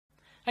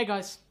Hey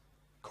guys,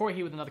 Corey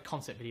here with another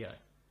concept video.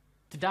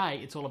 Today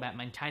it's all about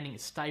maintaining a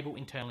stable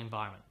internal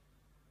environment.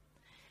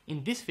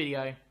 In this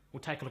video we'll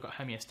take a look at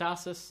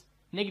homeostasis,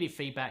 negative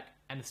feedback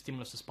and the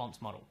stimulus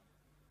response model.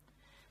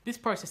 This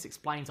process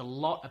explains a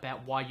lot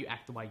about why you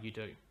act the way you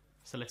do,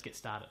 so let's get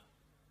started.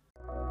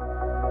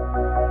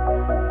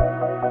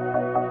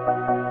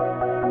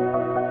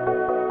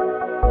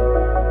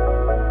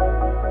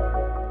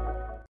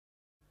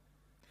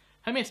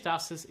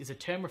 Homeostasis is a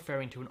term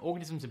referring to an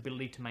organism's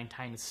ability to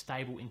maintain a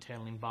stable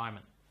internal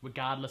environment,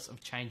 regardless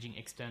of changing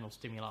external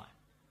stimuli.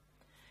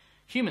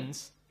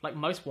 Humans, like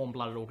most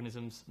warm-blooded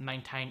organisms,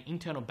 maintain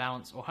internal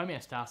balance or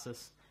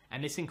homeostasis,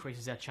 and this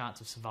increases our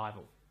chance of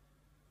survival.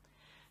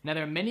 Now,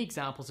 there are many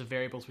examples of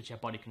variables which our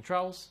body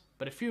controls,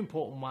 but a few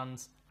important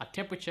ones are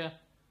temperature,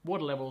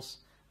 water levels,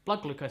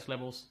 blood glucose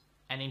levels,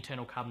 and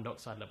internal carbon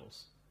dioxide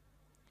levels.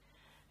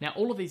 Now,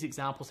 all of these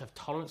examples have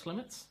tolerance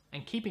limits,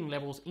 and keeping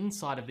levels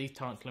inside of these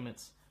tolerance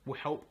limits will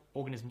help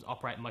organisms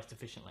operate most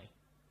efficiently.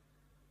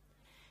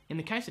 In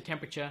the case of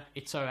temperature,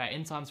 it's so our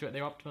enzymes are at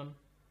their optimum.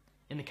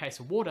 In the case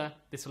of water,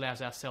 this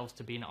allows our cells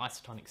to be in an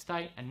isotonic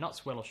state and not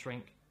swell or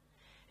shrink.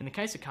 In the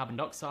case of carbon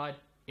dioxide,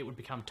 it would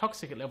become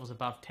toxic at levels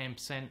above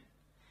 10%.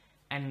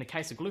 And in the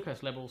case of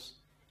glucose levels,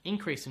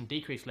 increased and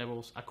decreased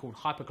levels are called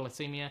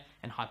hyperglycemia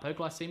and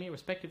hypoglycemia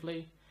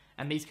respectively,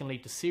 and these can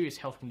lead to serious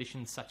health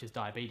conditions such as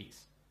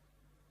diabetes.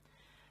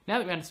 Now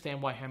that we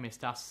understand why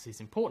homeostasis is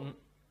important,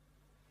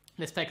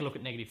 let's take a look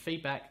at negative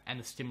feedback and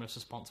the stimulus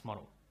response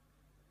model.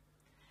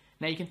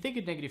 Now, you can think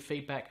of negative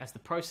feedback as the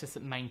process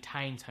that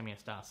maintains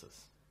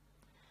homeostasis.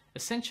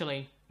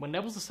 Essentially, when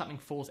levels of something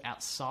falls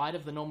outside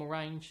of the normal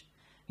range,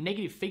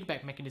 negative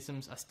feedback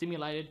mechanisms are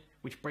stimulated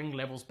which bring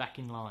levels back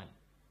in line.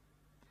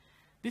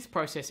 This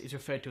process is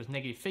referred to as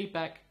negative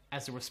feedback,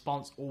 as the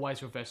response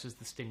always reverses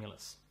the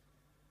stimulus.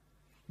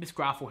 This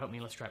graph will help me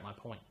illustrate my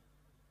point.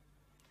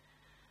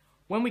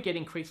 When we get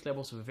increased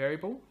levels of a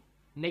variable,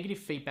 negative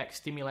feedback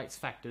stimulates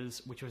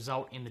factors which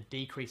result in the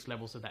decreased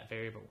levels of that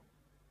variable.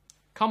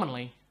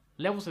 Commonly,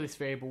 levels of this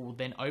variable will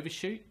then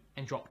overshoot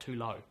and drop too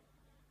low,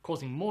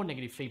 causing more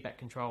negative feedback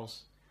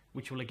controls,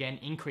 which will again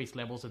increase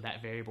levels of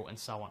that variable and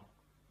so on.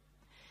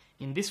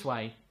 In this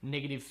way,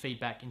 negative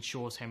feedback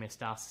ensures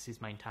homeostasis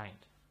is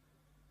maintained.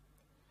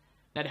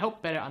 Now, to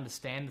help better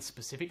understand the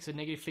specifics of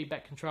negative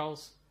feedback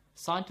controls,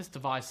 scientists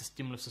devised the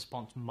stimulus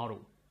response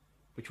model,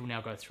 which we'll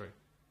now go through.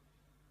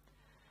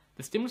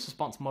 The stimulus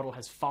response model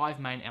has 5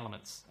 main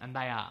elements, and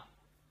they are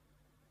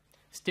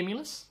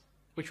stimulus,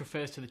 which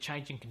refers to the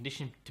changing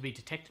condition to be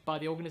detected by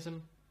the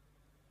organism;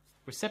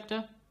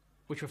 receptor,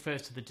 which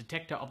refers to the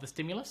detector of the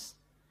stimulus,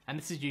 and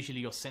this is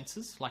usually your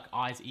senses like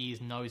eyes, ears,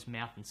 nose,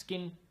 mouth and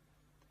skin;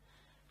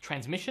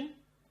 transmission,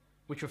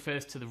 which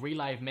refers to the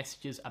relay of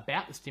messages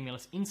about the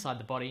stimulus inside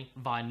the body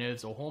via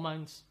nerves or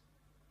hormones;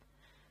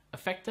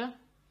 effector,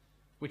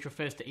 which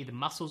refers to either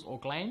muscles or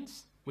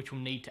glands, which will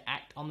need to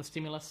act on the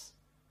stimulus;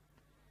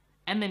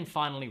 and then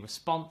finally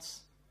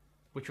response,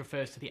 which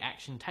refers to the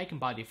action taken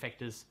by the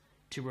effectors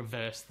to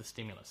reverse the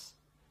stimulus.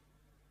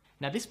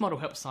 Now, this model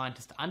helps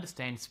scientists to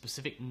understand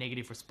specific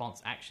negative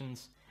response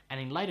actions, and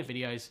in later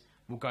videos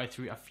we'll go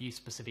through a few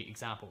specific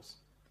examples.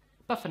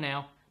 But for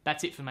now,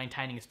 that's it for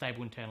maintaining a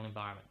stable internal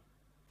environment.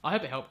 I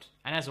hope it helped,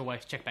 and as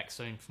always, check back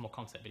soon for more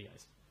concept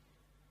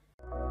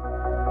videos.